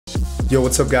Yo,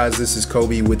 what's up guys? This is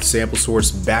Kobe with Sample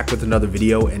Source, back with another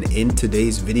video. And in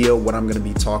today's video, what I'm going to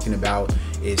be talking about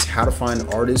is how to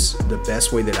find artists the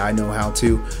best way that I know how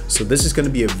to. So this is going to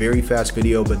be a very fast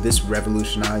video, but this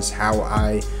revolutionized how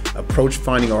I approach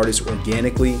finding artists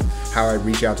organically, how I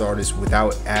reach out to artists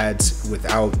without ads,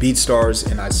 without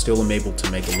BeatStars, and I still am able to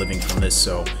make a living from this.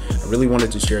 So I really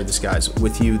wanted to share this, guys,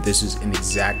 with you. This is an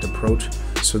exact approach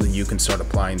so that you can start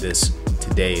applying this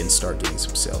today and start getting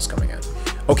some sales coming in.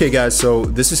 Okay guys, so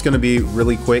this is going to be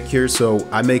really quick here. So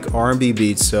I make R&B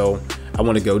beats, so I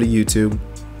want to go to YouTube.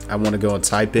 I want to go and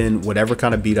type in whatever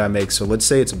kind of beat I make. So let's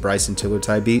say it's a Bryson Tiller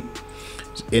type beat.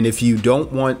 And if you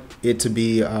don't want it to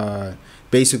be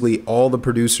basically all the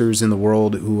producers in the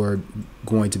world who are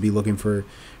going to be looking for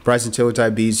Bryson Tiller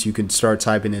type beats, you can start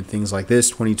typing in things like this,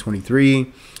 2023.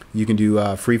 You can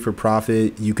do free for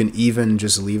profit. You can even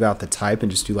just leave out the type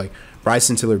and just do like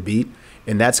Bryson Tiller beat.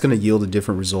 And that's going to yield a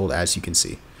different result, as you can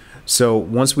see. So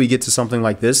once we get to something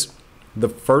like this, the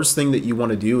first thing that you want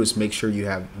to do is make sure you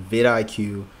have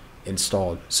vidIQ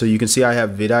installed. So you can see I have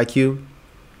vidIQ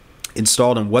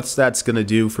installed, and what's that's going to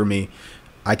do for me,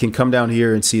 I can come down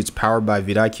here and see it's powered by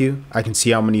vidIQ. I can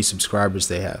see how many subscribers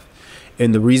they have.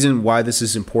 And the reason why this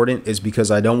is important is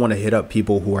because I don't want to hit up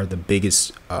people who are the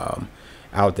biggest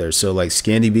out there. So like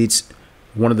Scandy Beats,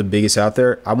 one of the biggest out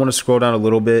there. I want to scroll down a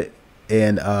little bit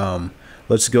and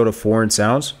let's go to foreign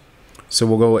sounds. So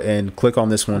we'll go and click on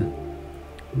this one.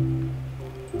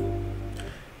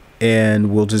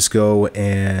 And we'll just go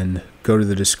to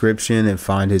the description and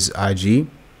find his IG.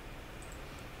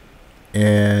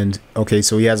 And okay,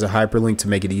 so he has a hyperlink to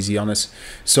make it easy on us.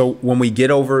 So when we get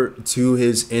over to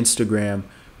his Instagram,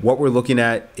 what we're looking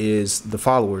at is the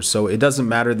followers. So it doesn't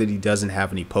matter that he doesn't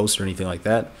have any posts or anything like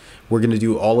that. We're going to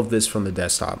do all of this from the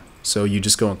desktop. So you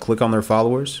just go and click on their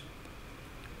followers.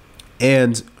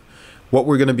 And what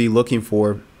we're going to be looking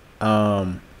for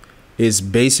is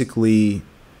basically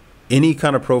any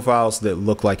kind of profiles that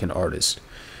look like an artist.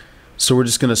 So we're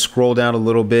just going to scroll down a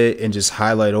little bit and just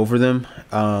highlight over them.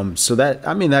 So that,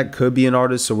 I mean, that could be an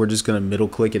artist. So we're just going to middle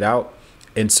click it out.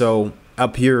 And so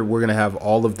up here, we're going to have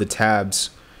all of the tabs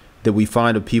that we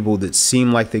find of people that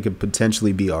seem like they could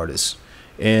potentially be artists.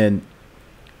 And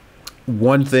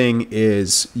one thing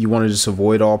is you want to just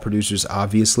avoid all producers,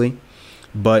 obviously.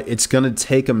 But it's going to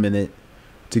take a minute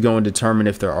to go and determine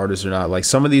if they're artists or not. Like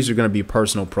some of these are going to be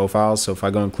personal profiles. So if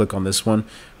I go and click on this one,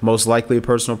 most likely a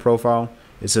personal profile,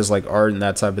 it says like art and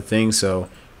that type of thing. So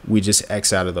we just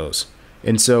X out of those.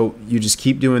 And so you just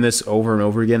keep doing this over and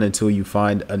over again until you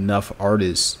find enough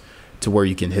artists to where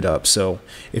you can hit up. So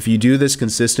if you do this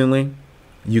consistently,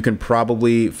 you can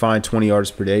probably find 20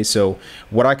 artists per day. So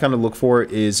what I kind of look for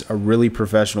is a really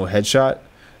professional headshot.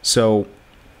 So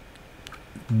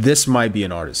this might be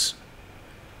an artist.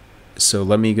 So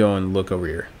let me go and look over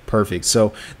here. Perfect.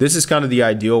 So this is kind of the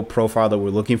ideal profile that we're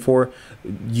looking for.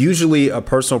 Usually a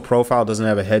personal profile doesn't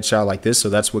have a headshot like this. So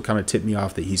that's what kind of tipped me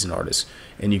off that he's an artist.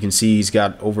 And you can see he's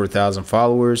got over 1,000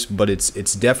 followers, but it's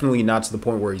definitely not to the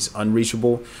point where he's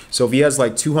unreachable. So if he has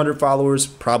like 200 followers,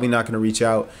 probably not going to reach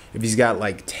out. If he's got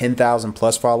like 10,000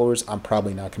 plus followers, I'm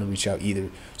probably not going to reach out either.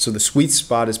 So the sweet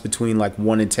spot is between like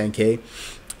 1 and 10K.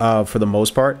 For the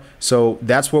most part. So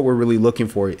that's what we're really looking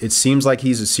for. It seems like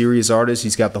he's a serious artist.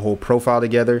 He's got the whole profile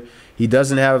together. He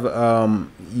doesn't have,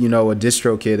 you know, a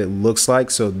distro kit, it looks like.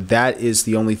 So that is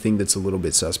the only thing that's a little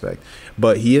bit suspect.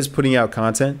 But he is putting out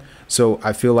content. So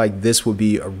I feel like this would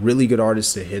be a really good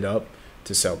artist to hit up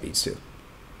to sell beats to.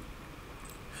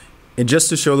 And just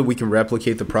to show that we can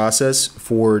replicate the process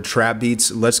for trap beats,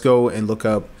 let's go and look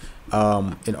up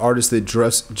an artist that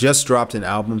just dropped an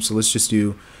album. So let's just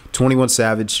do 21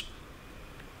 Savage,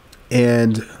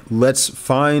 and let's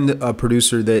find a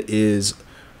producer that is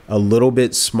a little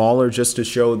bit smaller, just to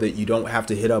show that you don't have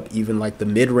to hit up even like the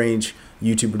mid-range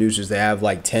YouTube producers that have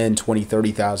like 10, 20,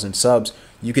 30,000 subs.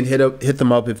 You can hit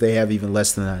them up if they have even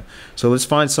less than that. So let's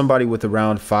find somebody with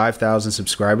around 5,000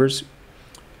 subscribers.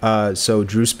 So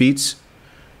Drew Speets.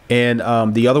 And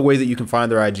the other way that you can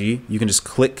find their IG, you can just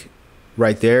click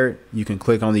right there. You can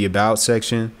click on the About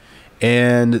section,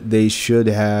 and they should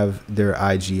have their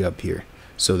IG up here.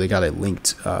 So they got it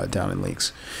linked down in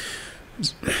links.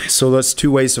 So that's two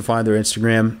ways to find their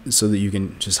Instagram so that you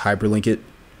can just hyperlink it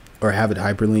or have it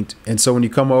hyperlinked. And so when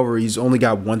you come over, he's only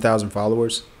got 1,000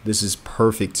 followers. This is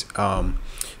perfect.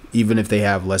 Even if they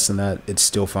have less than that, it's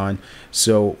still fine.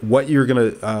 So what you're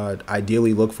going to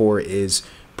ideally look for is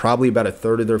probably about a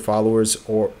third of their followers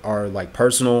are like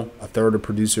personal, a third are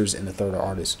producers, and a third are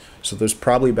artists. So there's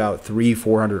probably about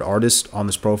 300-400 artists on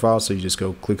this profile. So you just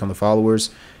go click on the followers,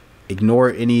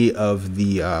 ignore any of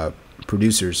the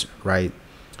producers, right?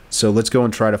 So let's go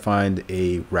and try to find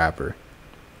a rapper.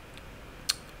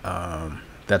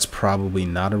 That's probably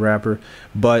not a rapper,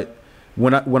 but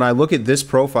when I look at this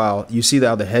profile, you see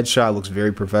how the headshot looks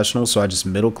very professional. So I just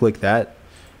middle click that,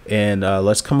 and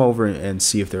let's come over and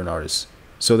see if they're an artist.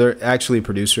 So they're actually a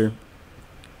producer.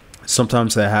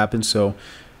 Sometimes that happens, so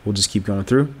we'll just keep going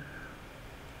through.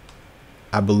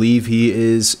 I believe he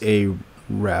is a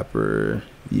rapper.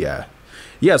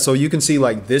 Yeah, so you can see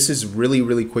like this is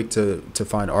really quick to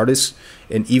find artists.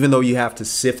 And even though you have to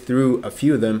sift through a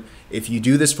few of them, if you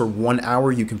do this for 1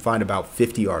 hour, you can find about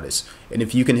 50 artists. And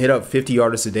if you can hit up 50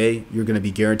 artists a day, you're going to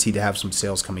be guaranteed to have some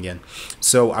sales coming in.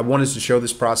 So I wanted to show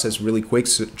this process really quick,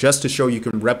 so just to show you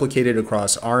can replicate it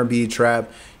across R&B, trap,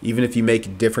 even if you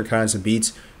make different kinds of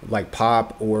beats like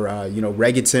pop or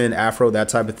reggaeton, Afro, that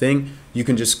type of thing. You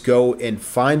can just go and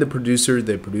find the producer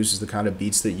that produces the kind of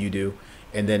beats that you do,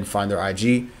 and then find their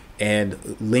IG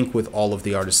and link with all of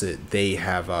the artists that they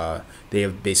have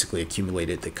basically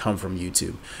accumulated that come from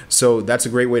YouTube. So that's a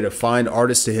great way to find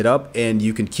artists to hit up, and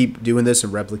you can keep doing this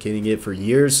and replicating it for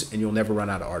years, and you'll never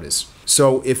run out of artists.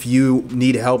 So if you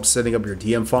need help setting up your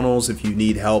DM funnels, if you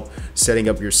need help setting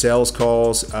up your sales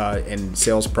calls and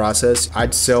sales process, I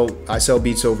sell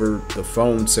beats over the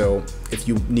phone. So if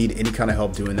you need any kind of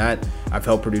help doing that, I've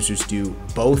helped producers do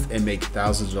both and make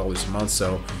thousands of dollars a month.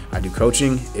 So I do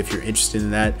coaching. If you're interested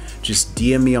in that, just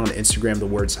DM me on Instagram the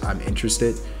words "I'm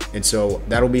interested." And so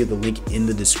that'll be the link in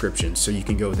the description. So you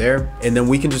can go there, and then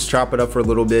we can just chop it up for a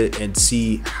little bit and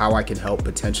see how I can help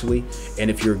potentially. And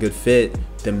if you're a good fit,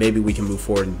 then maybe we can move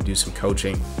forward and do some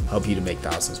coaching, help you to make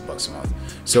thousands of bucks a month.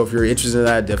 So if you're interested in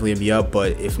that, definitely hit me up.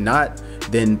 But if not,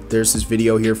 then there's this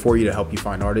video here for you to help you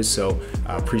find artists. So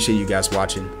I appreciate you guys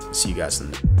watching. See you guys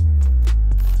in the